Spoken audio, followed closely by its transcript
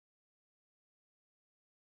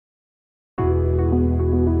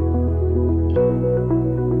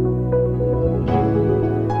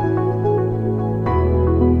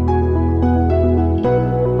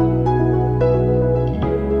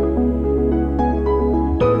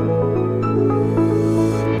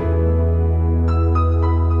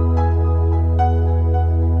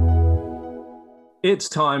It's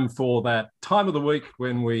time for that time of the week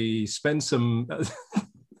when we spend some.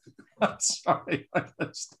 Sorry,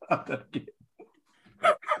 let's start that again.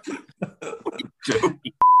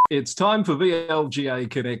 It's time for VLGA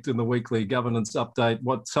Connect and the weekly governance update,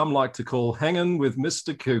 what some like to call hanging with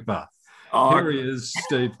Mr. Cooper. Here he is,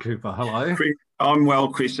 Steve Cooper. Hello. I'm well,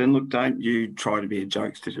 Chris, and look, don't you try to be a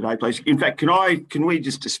jokester today, please. In fact, can we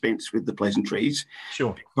just dispense with the pleasantries?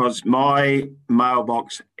 Sure. Because my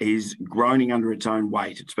mailbox is groaning under its own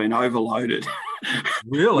weight. It's been overloaded.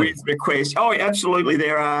 Really? With requests. Oh, absolutely.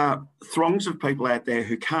 There are throngs of people out there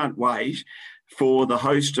who can't wait for the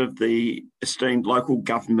host of the esteemed local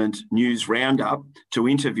government news roundup to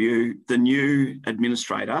interview the new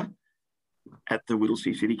administrator at the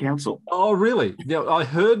Whittlesea City Council. Oh, really? Yeah, I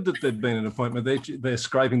heard that there'd been an appointment. They're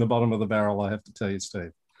scraping the bottom of the barrel, I have to tell you,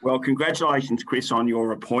 Steve. Well, congratulations, Chris, on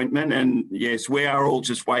your appointment. And yes, we are all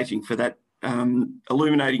just waiting for that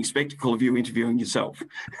illuminating spectacle of you interviewing yourself.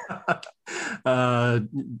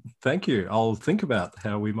 Thank you. I'll think about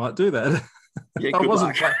how we might do that. Yeah,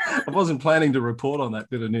 I wasn't planning to report on that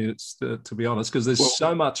bit of news, to be honest, because there's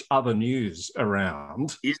so much other news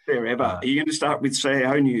around. Is there ever? Are you going to start with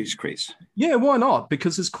CEO news, Chris? Yeah, why not?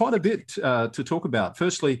 Because there's quite a bit to talk about.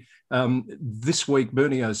 Firstly, this week,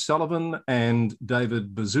 Bernie O'Sullivan and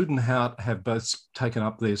David Bezuidenhout have both taken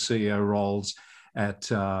up their CEO roles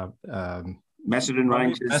at Macedon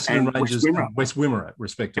Rangers and West Wimmera,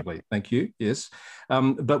 respectively. Thank you. Yes.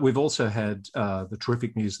 But we've also had the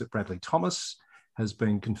terrific news that Bradley Thomas has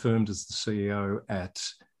been confirmed as the CEO at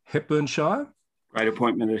Hepburnshire. Great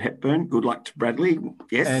appointment at Hepburn. Good luck to Bradley.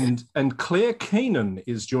 Yes. And Claire Keenan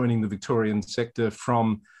is joining the Victorian sector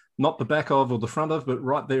from not the back of or the front of, but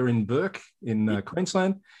right there in Burke in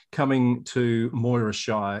Queensland, coming to Moira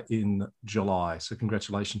Shire in July. So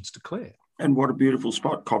congratulations to Claire. And what a beautiful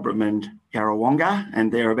spot, Cobram and Yarrawonga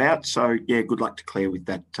and thereabouts. So, yeah, good luck to Claire with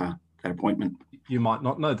that appointment. You might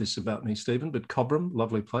not know this about me, Stephen, but Cobram,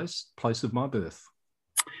 lovely place of my birth.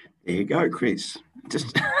 There you go, Chris.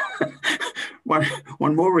 Just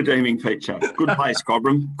one more redeeming feature. Good place,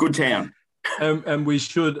 Cobram. Good town. And we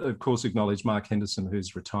should, of course, acknowledge Mark Henderson,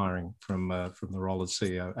 who's retiring from the role as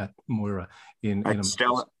CEO at Moira in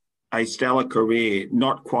a stellar career,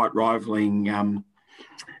 not quite rivaling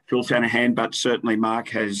Phil Shanahan, but certainly Mark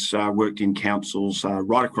has worked in councils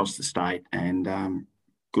right across the state, and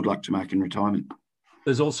good luck to Mark in retirement.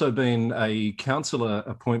 There's also been a councillor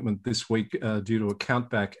appointment this week due to a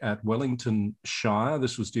countback at Wellington Shire.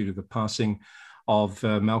 This was due to the passing of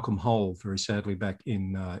Malcolm Hole, very sadly, back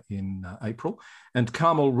in April. And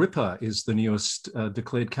Carmel Ripper is the newest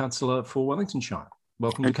declared councillor for Wellington Shire.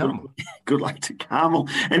 Welcome to Carmel. Good luck to Carmel.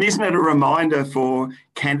 And isn't it a reminder for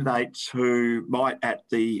candidates who might at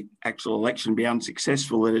the actual election be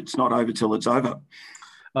unsuccessful that it's not over till it's over?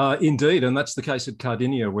 Indeed, and that's the case at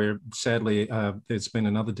Cardinia, where sadly there's been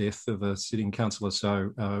another death of a sitting councillor.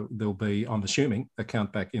 So there'll be, I'm assuming, a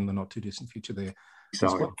countback in the not too distant future there as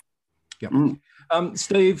well. Yep.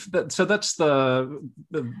 Steve, so that's the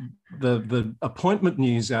appointment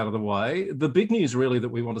news out of the way. The big news really that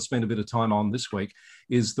we want to spend a bit of time on this week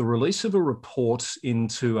is the release of a report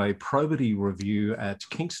into a probity review at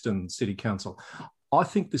Kingston City Council. I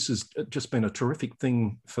think this has just been a terrific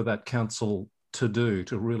thing for that council to do,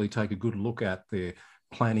 to really take a good look at their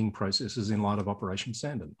planning processes in light of Operation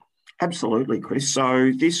Sandon. Absolutely, Chris.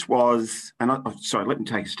 So this was, sorry, let me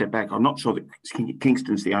take a step back. I'm not sure that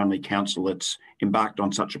Kingston's the only council that's embarked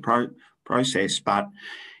on such a process, but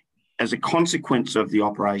as a consequence of the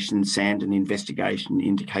Operation Sandon investigation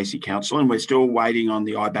into Casey Council, and we're still waiting on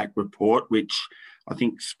the IBAC report, which I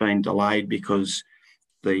think's been delayed because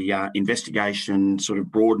the investigation sort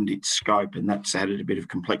of broadened its scope, and that's added a bit of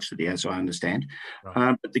complexity, as I understand.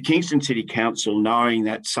 Right. But the Kingston City Council, knowing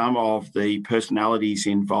that some of the personalities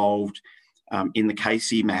involved in the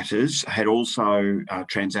Casey matters had also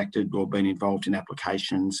transacted or been involved in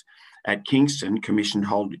applications at Kingston, commissioned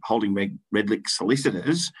Holding Redlich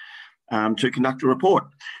solicitors to conduct a report.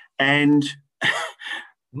 And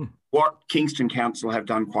what Kingston Council have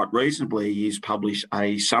done quite reasonably is publish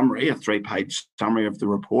a summary, a 3-page summary of the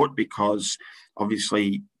report, because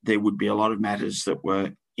obviously there would be a lot of matters that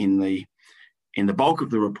were in the bulk of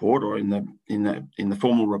the report or in the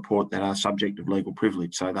formal report that are subject of legal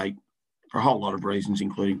privilege. So they, for a whole lot of reasons,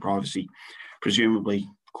 including privacy, presumably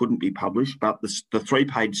couldn't be published. But the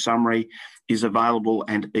 3-page summary is available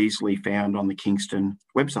and easily found on the Kingston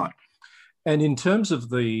website. And in terms of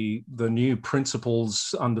the new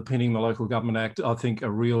principles underpinning the Local Government Act, I think a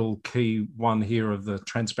real key one here of the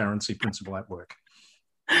transparency principle at work.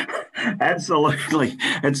 Absolutely.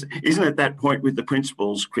 Isn't it that point with the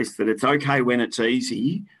principles, Chris, that it's okay when it's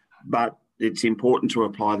easy, but it's important to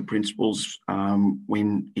apply the principles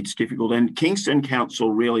when it's difficult. And Kingston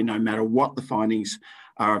Council really, no matter what the findings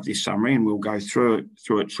are of this summary, and we'll go through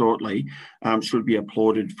it shortly, should be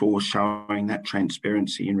applauded for showing that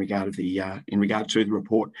transparency in regard to the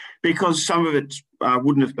report, because some of it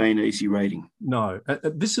wouldn't have been easy reading. No,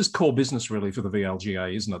 this is core business really for the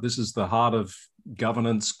VLGA, isn't it? This is the heart of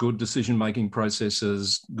governance, good decision-making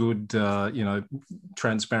processes, good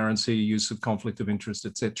transparency, use of conflict of interest,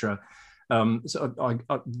 etc.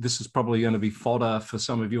 So this is probably going to be fodder for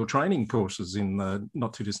some of your training courses in the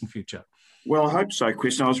not too distant future. Well, I hope so,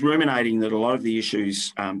 Chris. And I was ruminating that a lot of the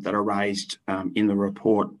issues that are raised in the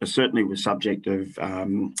report are certainly the subject of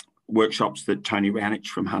workshops that Tony Rounich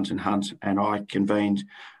from Hunt and Hunt and I convened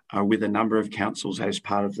with a number of councils as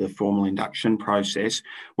part of the formal induction process.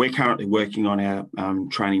 We're currently working on our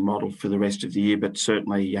training model for the rest of the year, but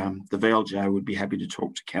certainly the VLGA would be happy to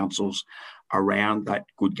talk to councils around that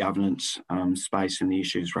good governance space and the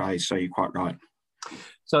issues raised. So you're quite right.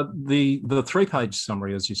 So the 3-page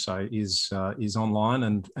summary, as you say, is online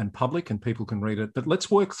and public, and people can read it. But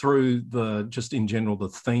let's work through just in general the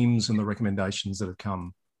themes and the recommendations that have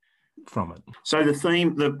come from it. So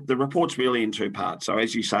the report's really in 2 parts. So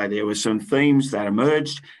as you say, there were some themes that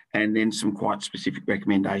emerged and then some quite specific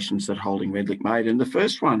recommendations that Holding Redlich made. And the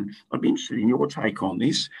first one, I'd be interested in your take on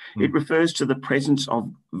this. It refers to the presence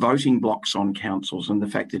of voting blocks on councils and the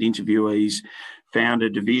fact that interviewees found a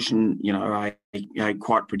division, a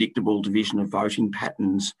quite predictable division of voting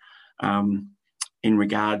patterns in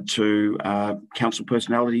regard to council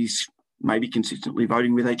personalities maybe consistently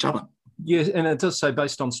voting with each other. Yes, and it does say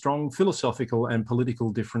based on strong philosophical and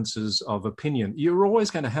political differences of opinion. You're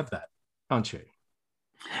always going to have that, aren't you?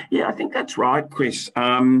 Yeah, I think that's right, Chris.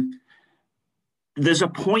 There's a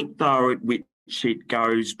point, though, at which it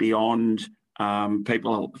goes beyond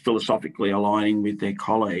people philosophically aligning with their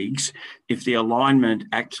colleagues. If the alignment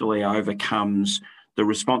actually overcomes the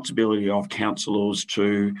responsibility of councillors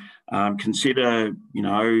to consider,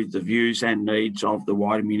 the views and needs of the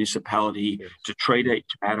wider municipality, to treat each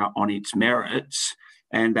matter on its merits,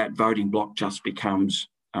 and that voting block just becomes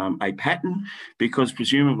a pattern, because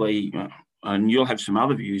presumably, and you'll have some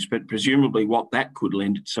other views, but presumably what that could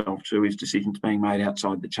lend itself to is decisions being made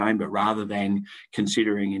outside the chamber rather than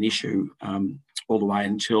considering an issue all the way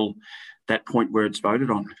until that point where it's voted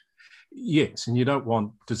on. Yes, and you don't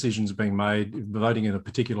want decisions being made, voting in a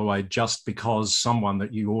particular way just because someone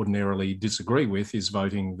that you ordinarily disagree with is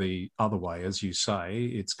voting the other way. As you say,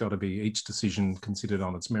 it's got to be each decision considered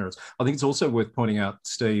on its merits. I think it's also worth pointing out,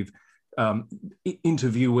 Steve,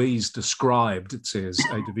 interviewees described, it says,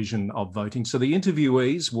 a division of voting. So the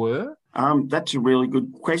interviewees were? That's a really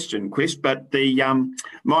good question, Chris. But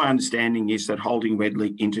my understanding is that Holding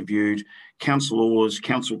Redlich interviewed councillors,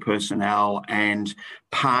 council personnel and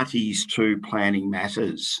parties to planning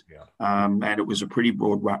matters. Yeah. And it was a pretty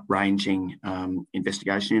broad-ranging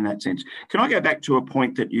investigation in that sense. Can I go back to a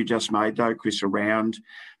point that you just made, though, Chris, around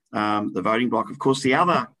the voting block? Of course, the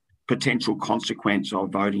other potential consequence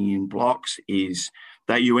of voting in blocks is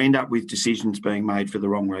that you end up with decisions being made for the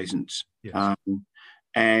wrong reasons. Yes.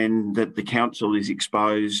 And that the council is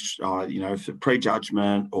exposed, for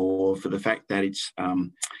prejudgment or for the fact that its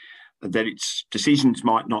decisions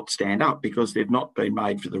might not stand up because they've not been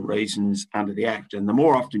made for the reasons under the Act. And the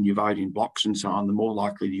more often you vote in blocks and so on, the more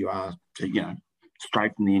likely you are to, stray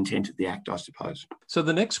from the intent of the Act, I suppose. So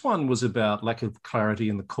the next one was about lack of clarity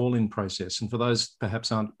in the call-in process. And for those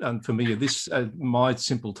perhaps aren't unfamiliar, my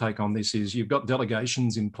simple take on this is you've got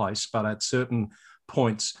delegations in place, but at certain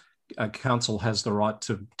points, a council has the right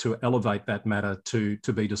to elevate that matter to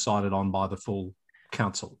be decided on by the full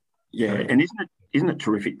council. Yeah, and isn't it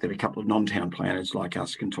terrific that a couple of non-town planners like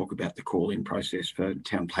us can talk about the call-in process for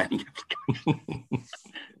town planning applications?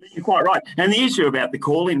 You're quite right. And the issue about the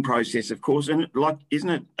call-in process, of course, isn't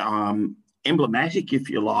it emblematic, if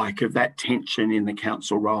you like, of that tension in the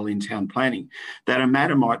council role in town planning, that a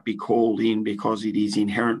matter might be called in because it is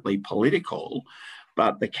inherently political,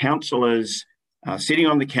 but the councillors sitting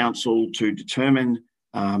on the council to determine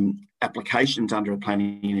applications under a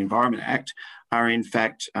Planning and Environment Act are in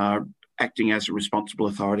fact acting as a responsible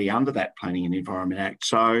authority under that Planning and Environment Act.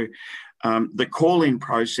 So the call-in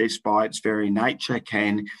process by its very nature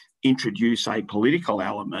can introduce a political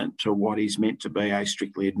element to what is meant to be a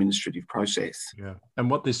strictly administrative process. Yeah, and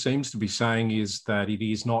what this seems to be saying is that it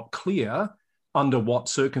is not clear under what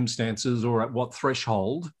circumstances or at what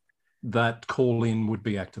threshold that call-in would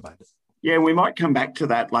be activated. Yeah, we might come back to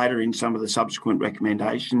that later in some of the subsequent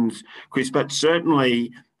recommendations, Chris, but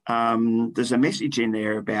certainly there's a message in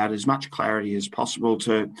there about as much clarity as possible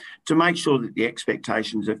to make sure that the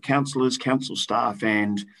expectations of councillors, council staff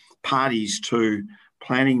and parties to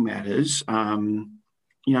planning matters,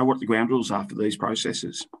 what the ground rules are for these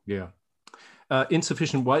processes. Yeah.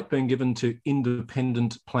 Insufficient weight being given to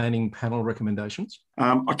independent planning panel recommendations?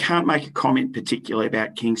 I can't make a comment particularly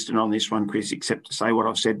about Kingston on this one, Chris, except to say what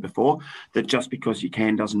I've said before, that just because you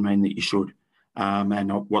can doesn't mean that you should.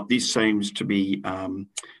 And what this seems to be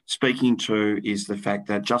speaking to is the fact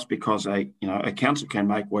that just because a council can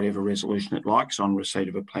make whatever resolution it likes on receipt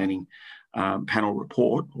of a planning panel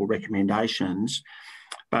report or recommendations,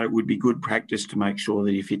 but it would be good practice to make sure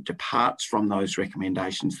that if it departs from those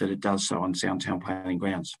recommendations, that it does so on sound town planning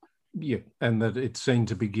grounds. Yeah, and that it's seen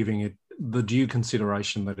to be giving it the due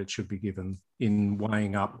consideration that it should be given in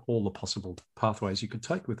weighing up all the possible pathways you could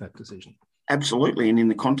take with that decision. Absolutely, and in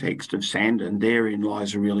the context of Sandon, therein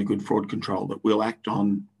lies a really good fraud control that we'll act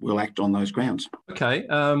on those grounds. Okay,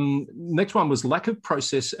 next one was lack of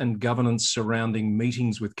process and governance surrounding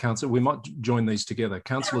meetings with council. We might join these together,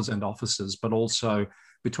 councillors and officers, but also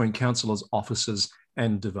between councillors, officers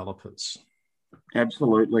and developers.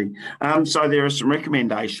 Absolutely. So there are some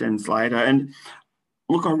recommendations later, and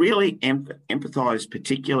look, I really empathise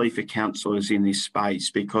particularly for councillors in this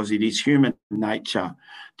space, because it is human nature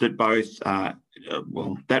that both,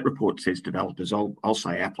 that report says developers, I'll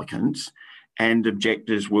say applicants, and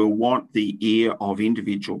objectors will want the ear of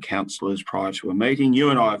individual councillors prior to a meeting. You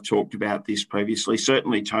and I have talked about this previously.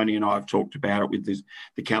 Certainly Tony and I have talked about it with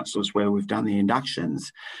the councillors where we've done the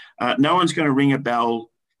inductions. No one's going to ring a bell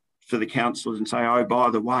for the councillors and say, oh, by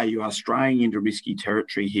the way, you are straying into risky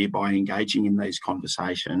territory here by engaging in these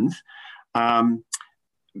conversations.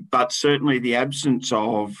 But certainly the absence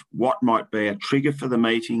of what might be a trigger for the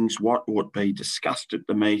meetings, what ought be discussed at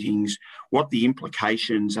the meetings, what the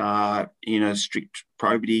implications are in a strict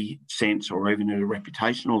probity sense or even in a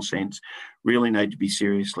reputational sense, really need to be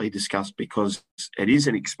seriously discussed, because it is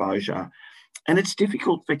an exposure. And it's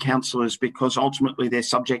difficult for councillors because ultimately they're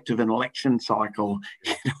subject to an election cycle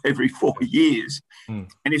every 4 years. And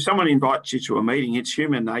if someone invites you to a meeting, it's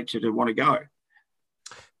human nature to want to go.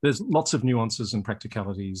 There's lots of nuances and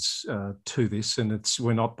practicalities to this, and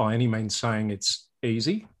we're not by any means saying it's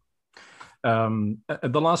easy. The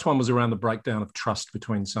last one was around the breakdown of trust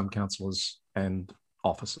between some councillors and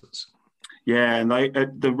officers. Yeah, and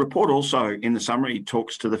the report also, in the summary,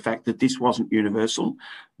 talks to the fact that this wasn't universal,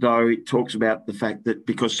 though it talks about the fact that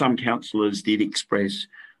because some councillors did express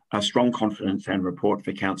a strong confidence and report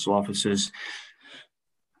for council officers,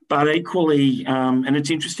 but equally, and it's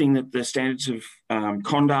interesting that the standards of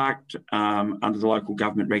conduct under the local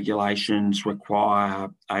government regulations require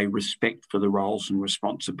a respect for the roles and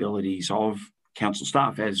responsibilities of council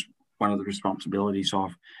staff as one of the responsibilities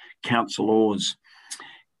of councillors.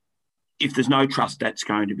 If there's no trust, that's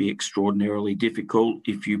going to be extraordinarily difficult.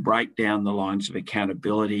 If you break down the lines of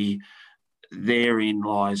accountability, therein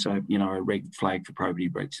lies a red flag for probity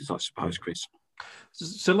breaches, I suppose, Chris.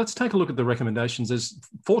 So let's take a look at the recommendations. There's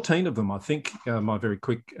 14 of them, I think. My very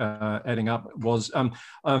quick adding up was,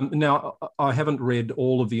 now I haven't read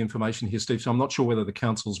all of the information here, Steve, so I'm not sure whether the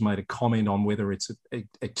council's made a comment on whether it's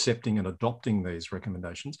accepting and adopting these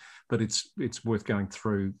recommendations, but it's worth going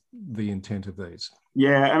through the intent of these.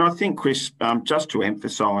 Yeah, and I think, Chris, just to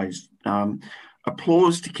emphasise,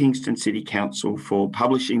 applause to Kingston City Council for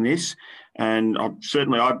publishing this. And I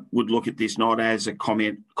would look at this not as a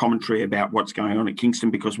commentary about what's going on at Kingston,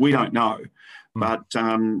 because we don't know. But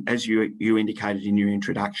as you indicated in your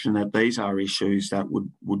introduction, that these are issues that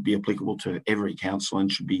would be applicable to every council and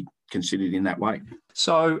should be considered in that way.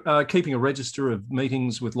 So keeping a register of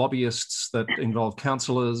meetings with lobbyists that involve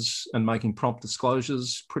councillors and making prompt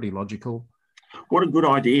disclosures, pretty logical. What a good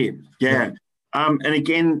idea. Yeah. And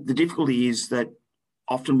again, the difficulty is that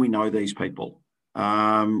often we know these people.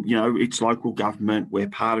 It's local government, we're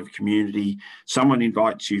part of community, someone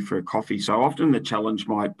invites you for a coffee. So often the challenge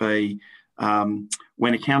might be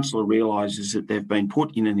when a councillor realises that they've been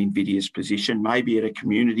put in an invidious position, maybe at a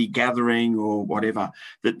community gathering or whatever,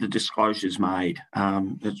 that the disclosure's made.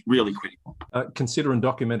 It's really critical. Consider and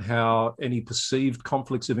document how any perceived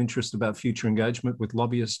conflicts of interest about future engagement with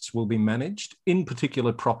lobbyists will be managed, in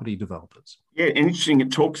particular property developers. Yeah, interesting.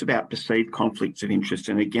 It talks about perceived conflicts of interest.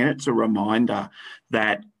 And again, it's a reminder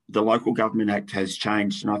that the Local Government Act has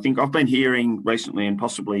changed. And I think I've been hearing recently, and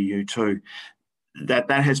possibly you too,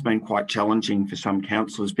 that has been quite challenging for some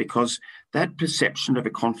councillors, because that perception of a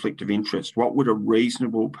conflict of interest, what would a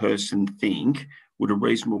reasonable person think? Would a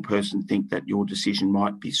reasonable person think that your decision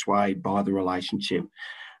might be swayed by the relationship?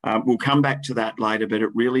 We'll come back to that later, but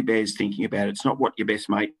it really bears thinking about. It's not what your best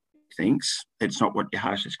mate thinks. It's not what your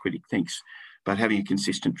harshest critic thinks, but having a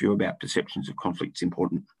consistent view about perceptions of conflict is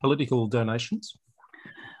important. Political donations?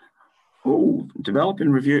 Oh, develop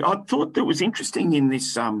and review. I thought that was interesting in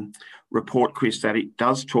this report, Chris, that it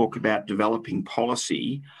does talk about developing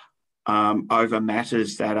policy over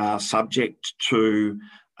matters that are subject to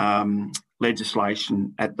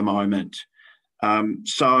legislation at the moment.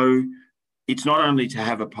 So it's not only to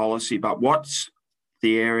have a policy, but what's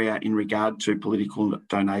the area in regard to political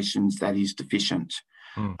donations that is deficient.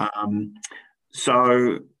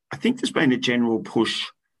 So I think there's been a general push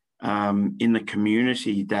in the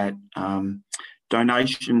community that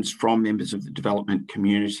donations from members of the development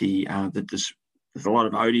community, that there's a lot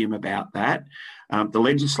of odium about that. The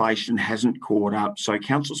legislation hasn't caught up, so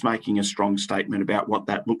Council's making a strong statement about what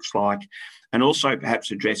that looks like, and also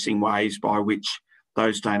perhaps addressing ways by which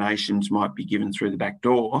those donations might be given through the back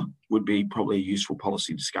door would be probably a useful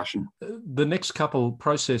policy discussion. The next couple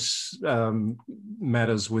process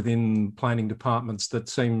matters within planning departments that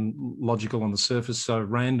seem logical on the surface. So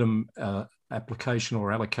random application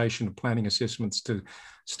or allocation of planning assessments to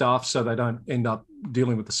staff so they don't end up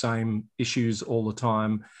dealing with the same issues all the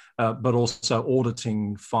time, but also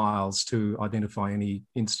auditing files to identify any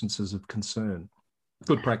instances of concern.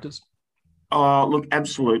 Good practice. Oh, look,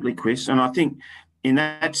 absolutely, Chris. And I think in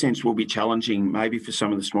that sense will be challenging maybe for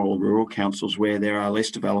some of the smaller rural councils where there are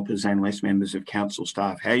less developers and less members of council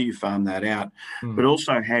staff, how you farm that out, but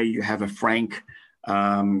also how you have a frank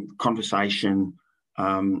conversation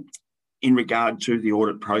in regard to the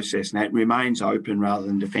audit process, and it remains open rather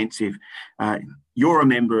than defensive. You're a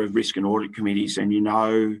member of risk and audit committees, and you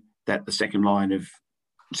know that the second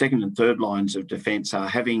and third lines of defence are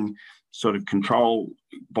having sort of control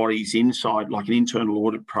bodies inside, like an internal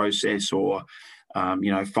audit process or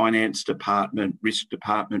finance department, risk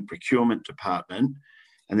department, procurement department,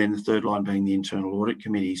 and then the third line being the internal audit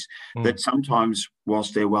committees, that sometimes,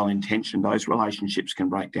 whilst they're well-intentioned, those relationships can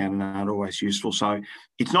break down and aren't always useful. So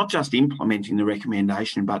it's not just implementing the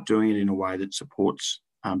recommendation, but doing it in a way that supports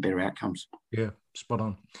better outcomes. Yeah, spot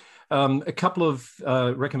on. A couple of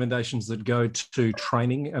recommendations that go to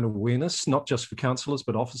training and awareness, not just for councillors,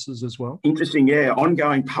 but officers as well. Interesting, yeah.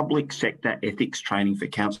 Ongoing public sector ethics training for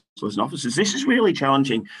councillors and officers. This is really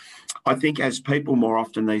challenging. I think as people more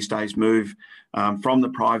often these days move from the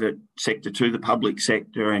private sector to the public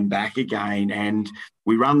sector and back again, and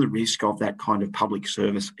we run the risk of that kind of public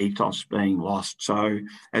service ethos being lost. So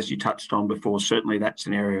as you touched on before, certainly that's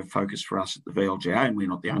an area of focus for us at the VLGA, and we're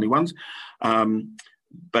not the only ones.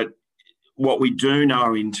 But what we do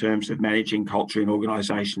know in terms of managing culture in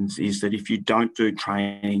organisations is that if you don't do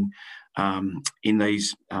training in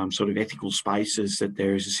these sort of ethical spaces, that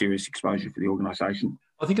there is a serious exposure for the organisation.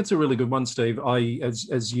 I think it's a really good one, Steve.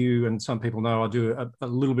 As you and some people know, I do a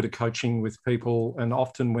little bit of coaching with people, and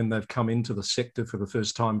often when they've come into the sector for the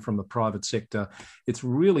first time from the private sector, it's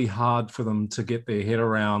really hard for them to get their head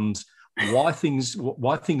around why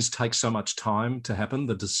things take so much time to happen,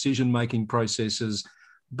 the decision-making processes,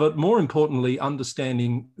 but more importantly,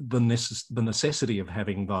 understanding the necessity of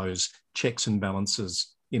having those checks and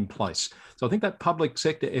balances in place. So I think that public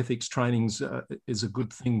sector ethics trainings is a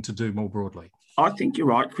good thing to do more broadly. I think you're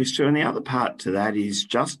right, Christo. And the other part to that is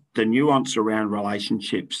just the nuance around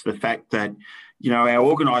relationships, the fact that, our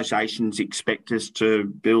organisations expect us to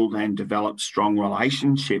build and develop strong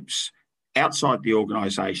relationships outside the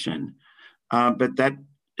organisation, but that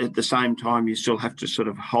at the same time, you still have to sort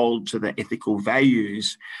of hold to the ethical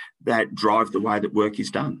values that drive the way that work is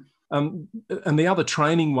done. And the other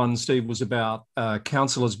training one, Steve, was about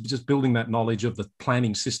councillors just building that knowledge of the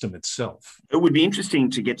planning system itself. It would be interesting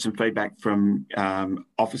to get some feedback from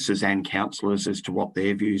officers and councillors as to what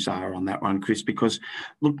their views are on that one, Chris, because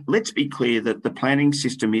look, let's be clear that the planning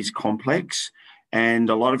system is complex and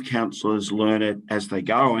a lot of councillors learn it as they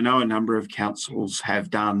go. I know a number of councils have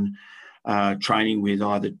done training with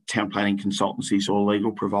either town planning consultancies or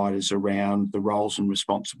legal providers around the roles and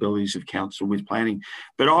responsibilities of council with planning.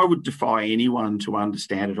 But I would defy anyone to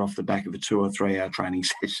understand it off the back of a 2 or 3 hour training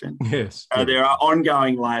session. Yes. There are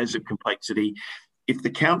ongoing layers of complexity. If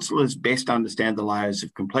the councillors best understand the layers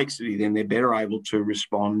of complexity, then they're better able to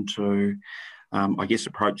respond to,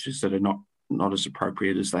 approaches that are not as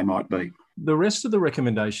appropriate as they might be. The rest of the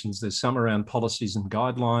recommendations, there's some around policies and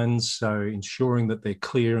guidelines, so ensuring that they're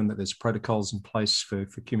clear and that there's protocols in place for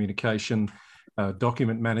communication,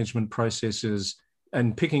 document management processes,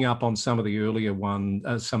 and picking up on some of the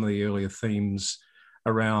earlier themes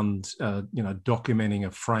around documenting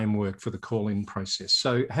a framework for the call-in process.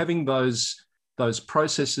 So having those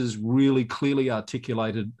processes really clearly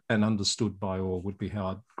articulated and understood by all would be how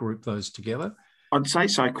I'd group those together. I'd say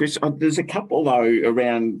so, Chris. There's a couple, though,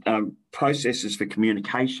 around processes for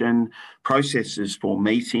communication, processes for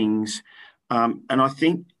meetings. And I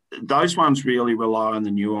think those ones really rely on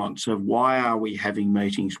the nuance of why are we having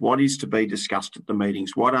meetings? What is to be discussed at the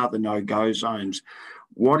meetings? What are the no-go zones?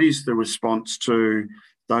 What is the response to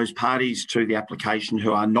those parties to the application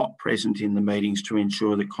who are not present in the meetings to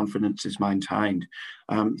ensure that confidence is maintained?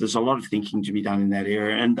 There's a lot of thinking to be done in that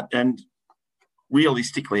area. And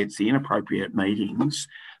realistically, it's the inappropriate meetings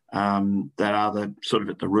that are the sort of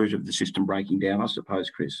at the root of the system breaking down, I suppose,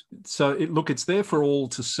 Chris. So, it's there for all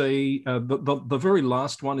to see. The very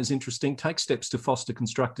last one is interesting. Take steps to foster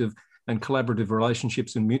constructive and collaborative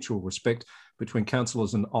relationships and mutual respect between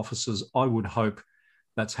councillors and officers. I would hope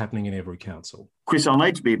that's happening in every council. Chris, I'll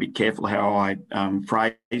need to be a bit careful how I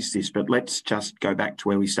phrase this, but let's just go back to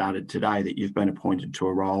where we started today, that you've been appointed to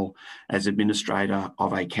a role as administrator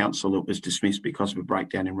of a council that was dismissed because of a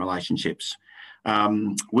breakdown in relationships.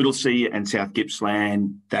 Whittlesea and South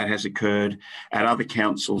Gippsland, that has occurred. At other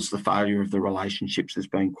councils, the failure of the relationships has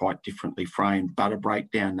been quite differently framed, but a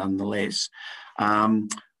breakdown nonetheless.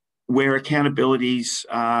 Where accountabilities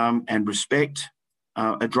and respect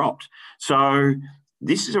are dropped. So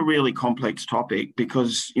this is a really complex topic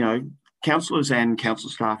because, councillors and council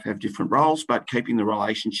staff have different roles, but keeping the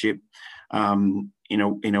relationship in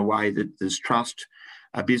a way that there's trust,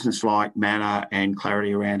 a business-like manner and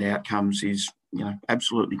clarity around outcomes is,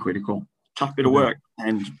 absolutely critical. Tough bit of work,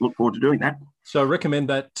 and look forward to doing that. So I recommend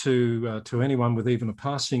that to anyone with even a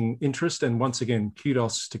passing interest. And once again,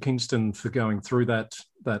 kudos to Kingston for going through that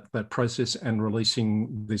process and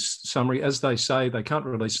releasing this summary. As they say, they can't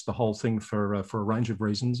release the whole thing for a range of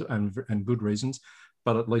reasons and good reasons,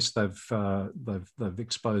 but at least they've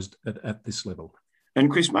exposed it at this level. And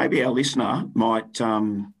Chris, maybe our listener might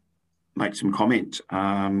make some comment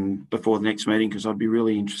before the next meeting, because I'd be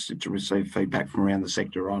really interested to receive feedback from around the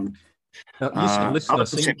sector on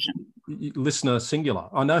listener singular.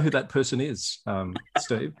 I know who that person is,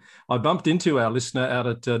 Steve. I bumped into our listener out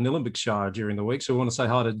at Nillumbikshire during the week, so I want to say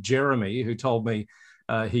hi to Jeremy, who told me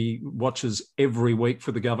he watches every week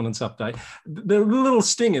for the governance update. The little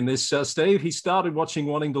sting in this, Steve, he started watching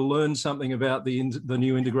wanting to learn something about the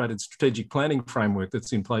new integrated strategic planning framework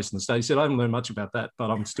that's in place in the state. He said, I haven't learned much about that,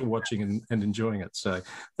 but I'm still watching and enjoying it. So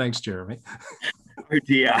thanks, Jeremy. Oh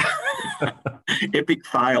dear. Epic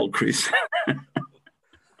fail, Chris.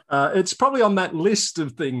 It's probably on that list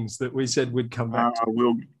of things that we said we'd come back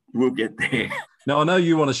to. We'll get there. Now, I know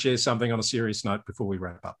you want to share something on a serious note before we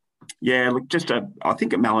wrap up. Yeah, look, I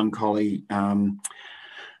think a melancholy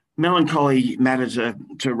matter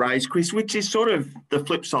to raise, Chris, which is sort of the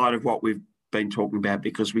flip side of what we've been talking about,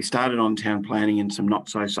 because we started on town planning and some not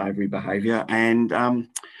so savoury behaviour. And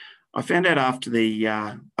I found out after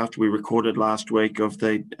we recorded last week of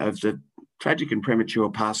the tragic and premature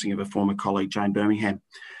passing of a former colleague, Jane Birmingham,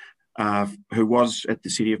 who was at the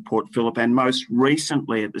City of Port Phillip and most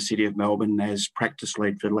recently at the City of Melbourne as practice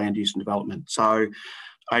lead for land use and development. So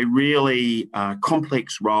a really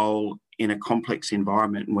complex role in a complex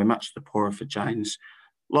environment, and we're much the poorer for Jane's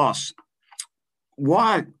loss.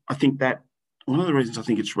 Why I think that, one of the reasons I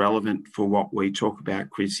think it's relevant for what we talk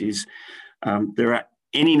about, Chris, is there are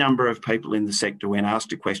any number of people in the sector, when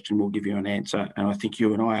asked a question, will give you an answer, and I think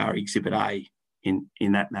you and I are Exhibit A in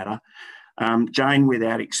that matter. Jane,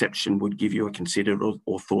 without exception, would give you a considered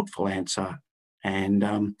or thoughtful answer,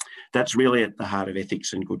 and that's really at the heart of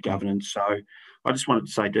ethics and good governance. So I just wanted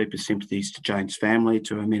to say deepest sympathies to Jane's family,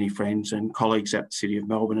 to her many friends and colleagues at the City of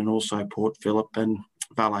Melbourne, and also Port Phillip, and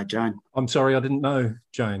Valet Jane. I'm sorry I didn't know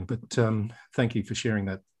Jane, but thank you for sharing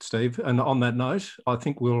that, Steve. And on that note, I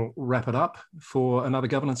think we'll wrap it up for another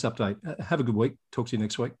governance update. Have a good week. Talk to you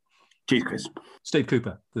next week. Cheers, Chris. Steve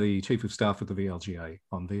Cooper, the Chief of Staff of the VLGA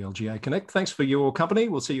on VLGA Connect. Thanks for your company.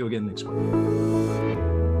 We'll see you again next week.